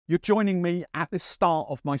You're joining me at the start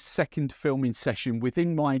of my second filming session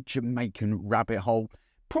within my Jamaican rabbit hole,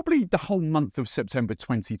 probably the whole month of September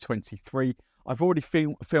 2023. I've already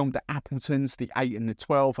filmed the Appletons, the 8 and the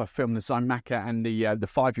 12. I filmed the Zymaca and the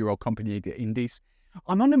 5-year-old company, the Indies.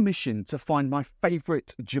 I'm on a mission to find my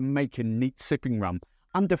favourite Jamaican neat sipping rum,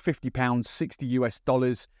 under £50, $60 US,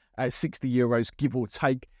 60 euros, give or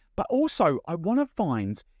take. But also, I want to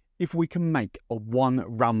find if we can make a one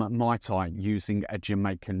rum Mai Tai using a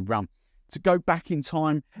Jamaican rum. To go back in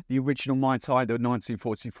time, the original Mai Tai, the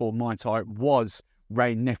 1944 Mai Tai, was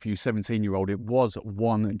Ray Nephew, 17-year-old. It was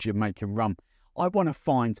one Jamaican rum. I want to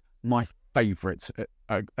find my favourites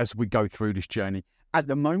as we go through this journey. At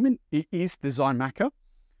the moment, it is the Zymaca,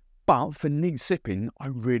 but for neat sipping, I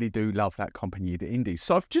really do love that company, the Indies.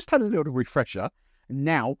 So I've just had a little refresher.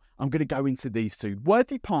 Now I'm going to go into these two.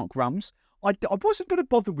 Worthy Park rums. I wasn't going to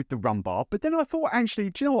bother with the Rum Bar, but then I thought, actually,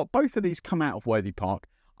 do you know what? Both of these come out of Worthy Park.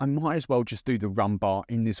 I might as well just do the Rum Bar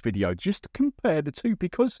in this video, just to compare the two,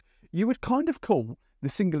 because you would kind of call the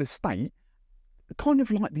single estate kind of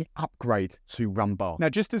like the upgrade to Rum Bar. Now,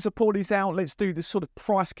 just as I pour these out, let's do the sort of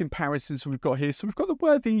price comparisons we've got here. So we've got the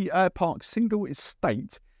Worthy Park single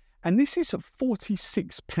estate, and this is at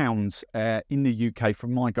 £46 in the UK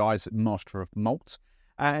from my guys at Master of Malt.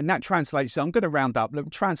 And that translates, I'm going to round up,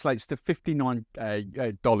 it translates to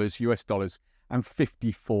 $59 US and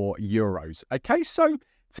 54 euros. Okay, so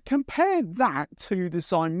to compare that to the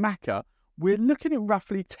Zymaca, we're looking at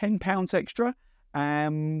roughly £10 extra.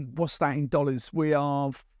 What's that in dollars? We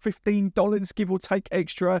are $15, give or take,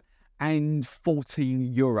 extra, and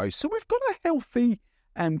 14 euros. So we've got a healthy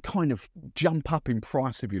kind of jump up in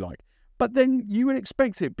price, if you like. But then you would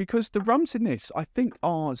expect it, because the rums in this, I think,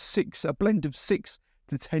 are a blend of 6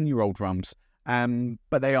 to 10-year-old rums.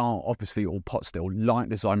 But they are obviously all pot still, like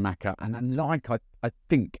the Zymaca, and unlike, I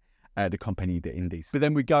think, the company, the Indies. But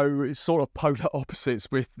then we go sort of polar opposites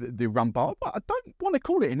with the Rum Bar. But I don't want to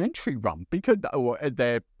call it an entry rum, because, or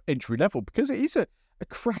their entry level, because it is a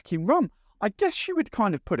cracking rum. I guess you would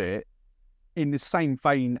kind of put it in the same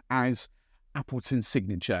vein as Appleton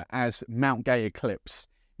Signature, as Mount Gay Eclipse.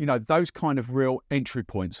 You know, those kind of real entry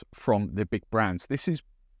points from the big brands. This is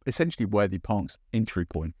essentially Worthy Park's entry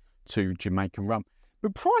point to Jamaican rum.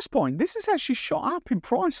 But price point, this has actually shot up in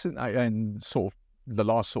price in sort of the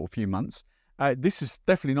last sort of few months. This is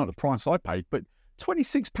definitely not the price I paid, but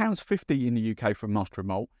 £26.50 in the UK from Master of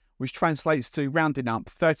Malt, which translates to, rounding up,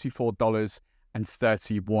 $34 and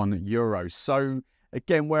 31 euros. So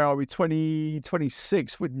again, where are we?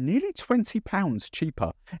 26, with nearly £20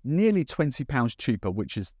 cheaper. Nearly £20 cheaper,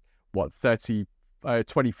 which is what,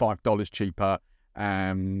 $25 cheaper,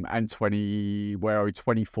 and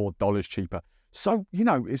 $24 cheaper. So, you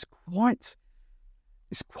know, it's quite,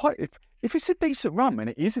 if it's a decent rum, and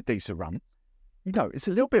it is a decent rum, you know, it's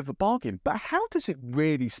a little bit of a bargain. But how does it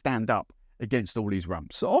really stand up against all these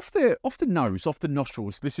rums? So off the nose, off the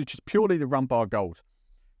nostrils, this is just purely the Rum Bar Gold.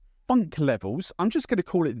 Funk levels, I'm just going to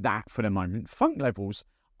call it that for the moment. Funk levels,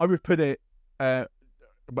 I would put it a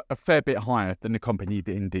fair bit higher than the company,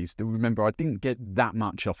 the Indies. Remember, I didn't get that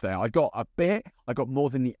much off there. I got a bit, I got more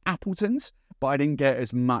than the Appletons, but I didn't get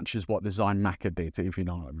as much as what the Zymaca did, if you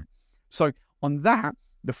know what I mean. So on that,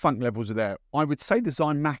 the funk levels are there. I would say the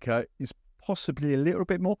Zymaca is possibly a little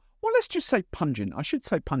bit more, well, let's just say pungent. I should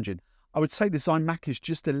say pungent. I would say the Zymaca is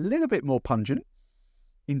just a little bit more pungent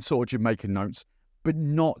in sort of Jamaican notes, but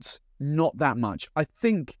not that much. I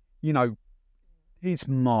think, you know, it's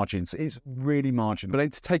margins. It's really marginal. But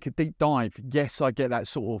then to take a deep dive, yes, I get that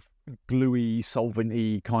sort of gluey,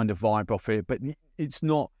 solvent-y kind of vibe off it, but it's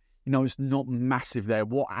not, you know, it's not massive there.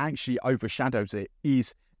 What actually overshadows it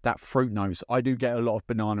is that fruit notes. I do get a lot of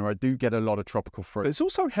banana. I do get a lot of tropical fruit. There's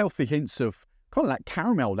also healthy hints of kind of that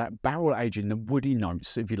caramel, that barrel aging, the woody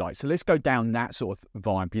notes, if you like. So let's go down that sort of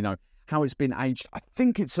vibe, you know, how it's been aged. I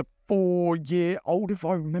think it's a 4-year-old, if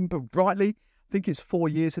I remember rightly. I think it's 4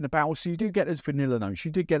 years in a barrel. So you do get those vanilla notes.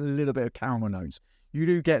 You do get a little bit of caramel notes. You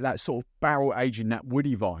do get that sort of barrel aging, that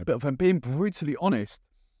woody vibe. But if I'm being brutally honest,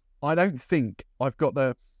 I don't think I've got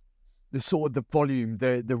the sort of the volume,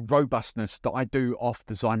 the robustness that I do off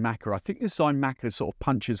the Zymaca. I think the Zymaca sort of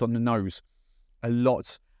punches on the nose a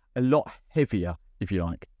lot heavier, if you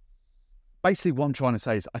like. Basically, what I'm trying to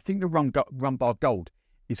say is I think the Rum Bar Gold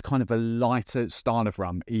is kind of a lighter style of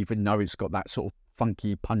rum, even though it's got that sort of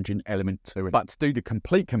funky, pungent element to it. But to do the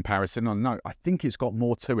complete comparison, I think it's got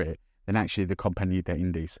more to it than actually the company, the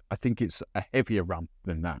Indies. I think it's a heavier rum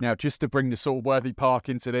than that. Now, just to bring the sort of Worthy Park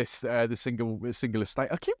into this, the single estate,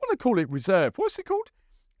 I keep wanting to call it Reserve. What's it called?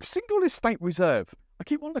 Single Estate Reserve. I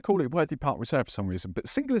keep wanting to call it Worthy Park Reserve for some reason, but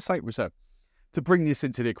Single Estate Reserve. To bring this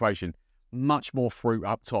into the equation, much more fruit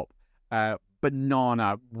up top.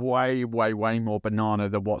 Banana, way more banana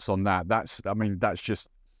than what's on that. I mean, that's just,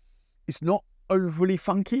 it's not overly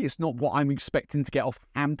funky. It's not what I'm expecting to get off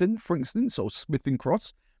Hampden, for instance, or Smith and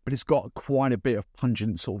Cross, but it's got quite a bit of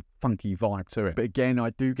pungent sort of funky vibe to it. But again,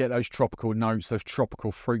 I do get those tropical notes, those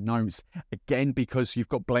tropical fruit notes. Again, because you've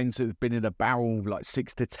got blends that have been in a barrel like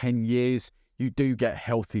 6 to 10 years, you do get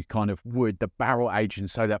healthy kind of wood, the barrel aging,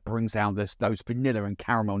 so that brings out those vanilla and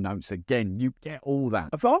caramel notes. Again, you get all that.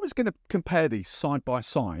 If I was going to compare these side by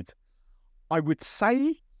side, I would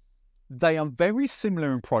say they are very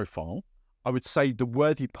similar in profile. I would say the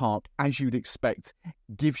Worthy Park, as you'd expect,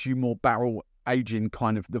 gives you more barrel aging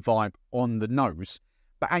kind of the vibe on the nose,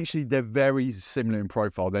 but actually they're very similar in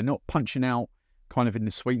profile. They're not punching out kind of in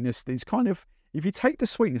the sweetness. There's kind of, if you take the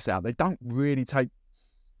sweetness out, they don't really take,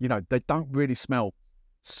 you know, they don't really smell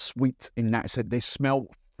sweet in that sense. They smell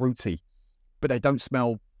fruity, but they don't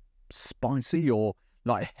smell spicy or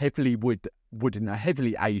like heavily wooden,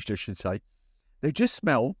 heavily aged, I should say. They just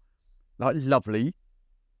smell like lovely,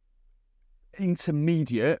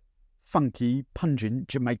 intermediate, funky, pungent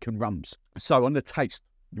Jamaican rums. So on the taste,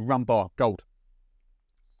 the Rum Bar Gold,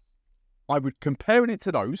 I would, comparing it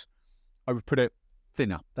to those, I would put it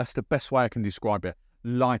thinner. That's the best way I can describe it.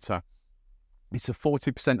 Lighter. It's a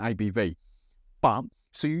 40% ABV. But,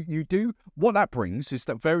 so you do, what that brings is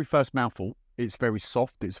that very first mouthful, it's very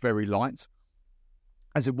soft, it's very light.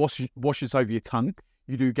 As it washes over your tongue,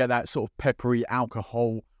 you do get that sort of peppery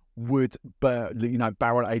alcohol, wood, you know,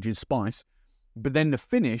 barrel aged spice. But then the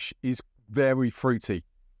finish is very fruity.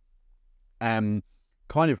 Kind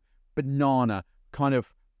of banana, kind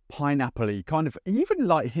of pineapple-y, kind of even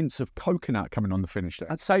like hints of coconut coming on the finish there.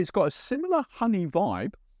 I'd say it's got a similar honey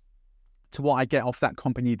vibe to what I get off that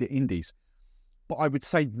Compagnie des Indes. But I would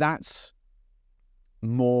say that's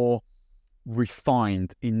more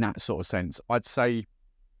refined in that sort of sense. I'd say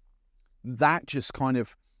that just kind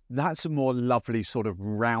of, that's a more lovely sort of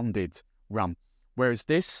rounded rum. Whereas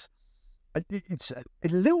this, it's a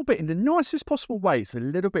little bit, in the nicest possible way, it's a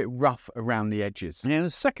little bit rough around the edges. And in the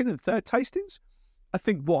second and third tastings, I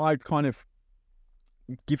think what I'd kind of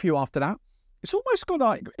give you after that, it's almost got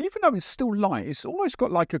like, even though it's still light, it's almost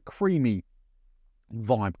got like a creamy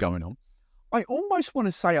vibe going on. I almost want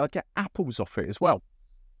to say I get apples off it as well.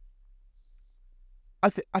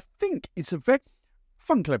 I think it's a very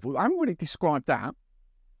funk level. I haven't really described that.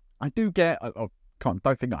 I do get,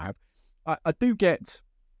 don't think I have. I do get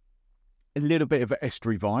a little bit of an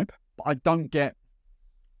estery vibe, but I don't get,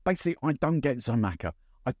 basically, I don't get Zamaka.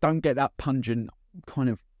 I don't get that pungent kind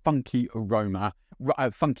of funky aroma,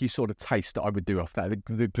 funky sort of taste that I would do off that.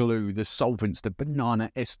 The glue, the solvents, the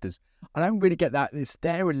banana esters. I don't really get that. It's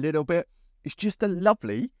there a little bit. It's just a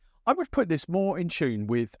lovely, I would put this more in tune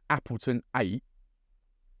with Appleton 8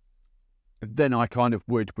 than I kind of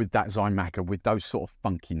would with that Zymaca, with those sort of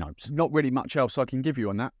funky notes. Not really much else I can give you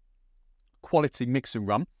on that. Quality mixing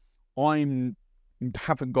rum. I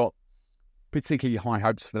haven't got particularly high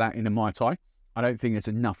hopes for that in a Mai Tai. I don't think there's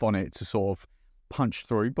enough on it to sort of punch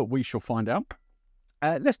through, but we shall find out.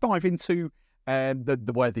 Let's dive into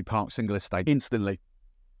the Worthy Park single estate instantly.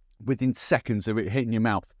 Within seconds of it hitting your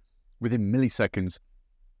mouth, within milliseconds,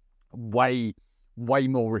 way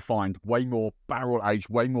more refined, way more barrel aged,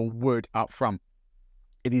 way more wood up front.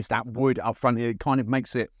 It is that wood up front. It kind of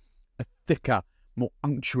makes it a thicker, more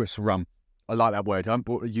unctuous rum. I like that word. I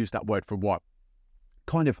haven't used that word for a while.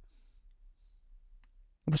 Kind of,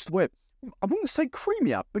 what's the word? I wouldn't say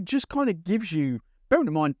creamier, but just kind of gives you, bearing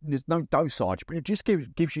in mind there's no dosage, but it just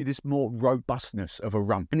gives you this more robustness of a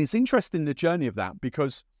rum. And it's interesting, the journey of that,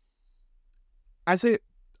 because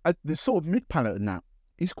the sort of mid palate in that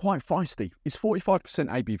is quite feisty. It's 45%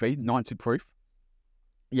 ABV, 90 proof.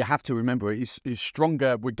 You have to remember it's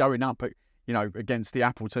stronger. We're going up, you know, against the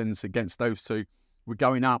Appletons, against those two. We're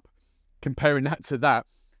going up. Comparing that to that,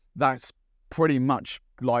 that's pretty much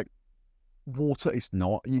like water. It's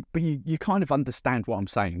not, but you kind of understand what I'm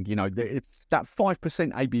saying. You know, that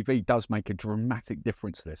 5% ABV does make a dramatic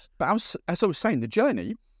difference to this. But as I was saying, the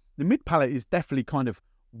journey, the mid palate is definitely kind of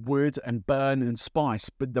wood and burn and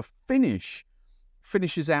spice, but the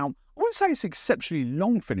finishes out, I wouldn't say it's exceptionally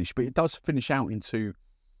long finish, but it does finish out into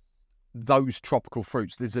those tropical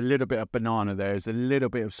fruits. There's a little bit of banana there. There's a little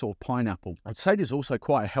bit of sort of pineapple. I'd say there's also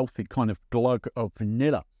quite a healthy kind of glug of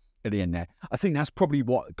vanilla at the end there. I think that's probably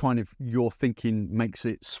what kind of you're thinking makes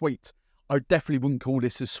it sweet. I definitely wouldn't call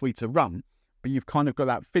this a sweeter rum, but you've kind of got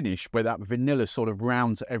that finish where that vanilla sort of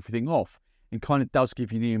rounds everything off and kind of does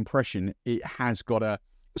give you the impression it has got a,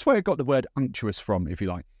 that's where I got the word unctuous from, if you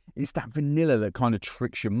like. It's that vanilla that kind of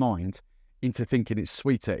tricks your mind into thinking it's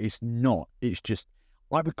sweeter. It's not. It's just,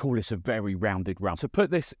 I would call this a very rounded rum. To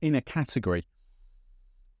put this in a category,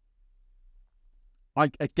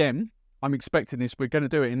 I'm expecting this. We're going to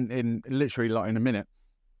do it in literally like in a minute.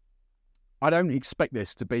 I don't expect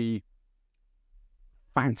this to be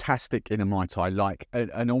fantastic in a Mai Tai, like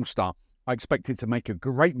an all-star. I expect it to make a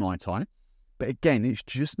great Mai Tai, but again, it's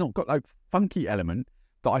just not got that funky element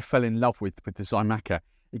that I fell in love with the Zymaca.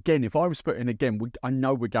 Again, if I was putting, again, I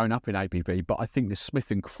know we're going up in ABV, but I think the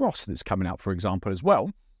Smith & Cross that's coming out, for example, as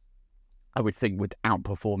well, I would think would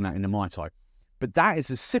outperform that in the Mai Tai. But that is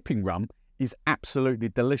a sipping rum, is absolutely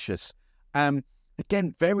delicious. Again,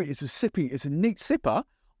 it's a neat sipper.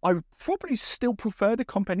 I would probably still prefer the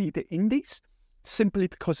Compagnie des Indes, simply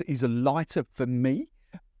because it is a lighter for me.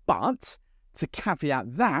 But to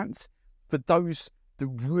caveat that, for those that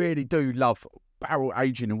really do love barrel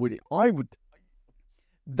aging and woody,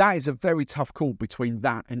 that is a very tough call between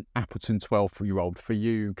that and Appleton 12-year-old for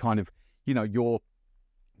you, kind of, you know,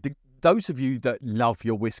 those of you that love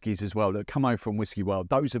your whiskies as well, that come over from Whiskey World,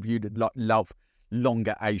 those of you that love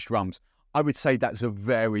longer aged rums, I would say that's a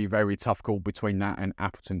very, very tough call between that and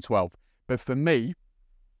Appleton 12. But for me,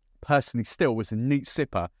 personally, still, as a neat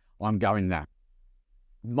sipper, I'm going that.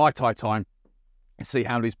 Mai Tai time. See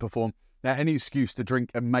how these perform. Now, any excuse to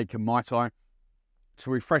drink and make a Mai Tai to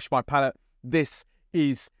refresh my palate. This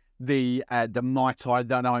is the Mai Tai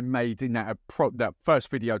that I made in that first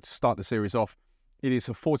video to start the series off. It is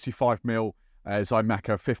a 45ml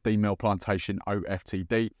Zymaca 15ml plantation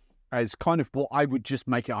OFTD. As kind of what I would just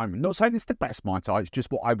make at home. I'm not saying it's the best Mai Tai, it's just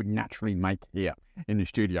what I would naturally make here in the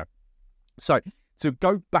studio. So to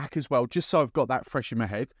go back as well, just so I've got that fresh in my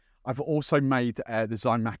head, I've also made the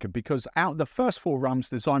Zymaca, because out of the first 4 rums,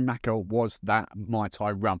 the Zymaca was that Mai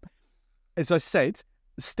Tai rum. As I said,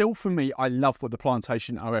 still for me, I love what the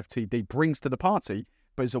plantation OFTD brings to the party,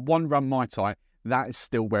 but as a 1 rum Mai Tai, that is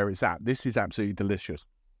still where it's at. This is absolutely delicious.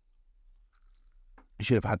 You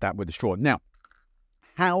should have had that with a straw. Now,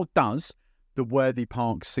 how does the Worthy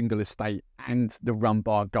Park Single Estate and the Rum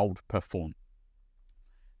Bar Gold perform?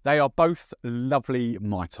 They are both lovely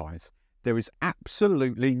Mai Tais. There is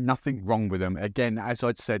absolutely nothing wrong with them. Again, as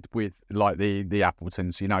I'd said with like the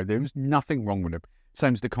Appletons, you know, there is nothing wrong with them.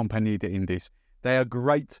 Same as the Compagnie des Indes. They are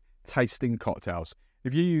great tasting cocktails.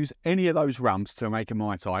 If you use any of those rums to make a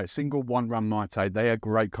Mai Tai, a single 1 rum Mai Tai, they are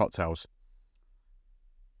great cocktails.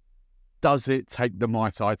 Does it take the Mai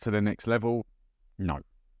Tai to the next level? No.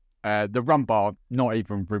 The Rum Bar, not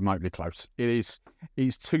even remotely close. It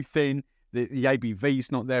is too thin. The ABV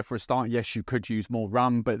is not there for a start. Yes, you could use more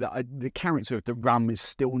rum, but the character of the rum is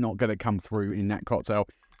still not going to come through in that cocktail.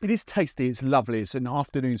 It is tasty. It's lovely. It's an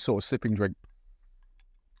afternoon sort of sipping drink.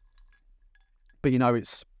 But, you know,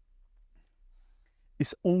 it's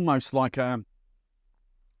almost like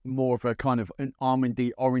more of a kind of an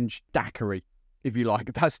almondy orange daiquiri, if you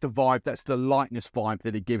like. That's the vibe. That's the lightness vibe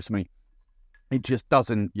that it gives me. It just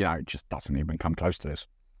doesn't, you know, it just doesn't even come close to this.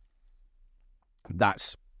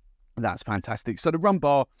 That's fantastic. So the Rum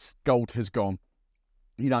Bar Gold has gone.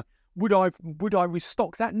 You know, would I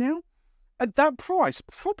restock that now? At that price?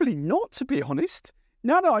 Probably not, to be honest.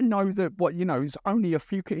 Now that I know that, what, you know, is only a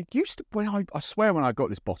few, it used to, I swear when I got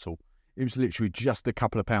this bottle, it was literally just a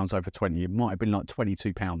couple of pounds over 20. It might have been like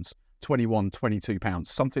 £22, 21, £22,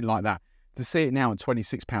 something like that. To see it now at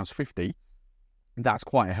 £26.50, that's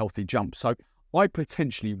quite a healthy jump. So I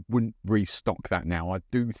potentially wouldn't restock that now. I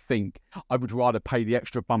do think I would rather pay the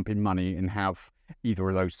extra bump in money and have either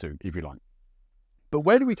of those two, if you like. But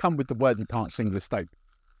where do we come with the Worthy Park Single Estate?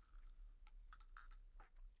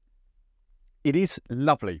 It is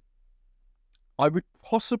lovely. I would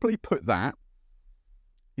possibly put that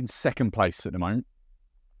in second place at the moment.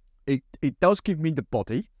 It does give me the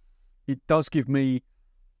body. It does give me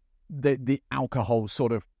the alcohol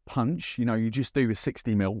sort of punch. You know, you just do a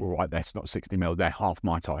 60ml. All right, that's not 60ml. They're half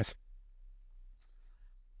Mai Tais.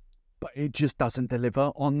 But it just doesn't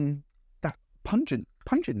deliver on that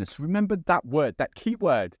pungentness. Remember that word, that key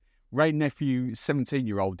word. Ray Nephew,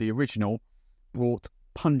 17-year-old, the original, brought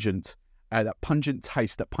pungent. That pungent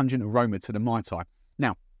taste, that pungent aroma to the Mai Tai.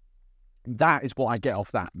 Now, that is what I get off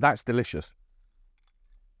that. That's delicious.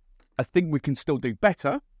 I think we can still do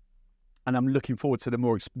better, and I'm looking forward to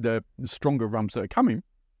the stronger rums that are coming.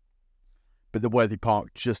 But the Worthy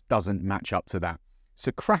Park just doesn't match up to that.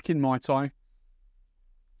 So cracking Mai Tai.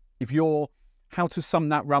 If you're, how to sum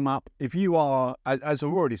that rum up, if you are, as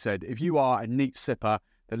I've already said, if you are a neat sipper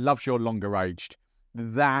that loves your longer aged,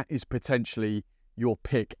 that is potentially your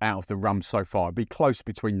pick out of the rum so far. It'd be close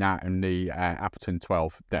between that and the Appleton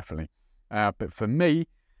 12, definitely. But for me,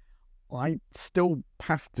 I still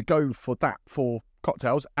have to go for that for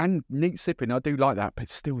cocktails and neat sipping. I do like that, but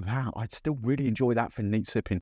still I'd still really enjoy that for neat sipping.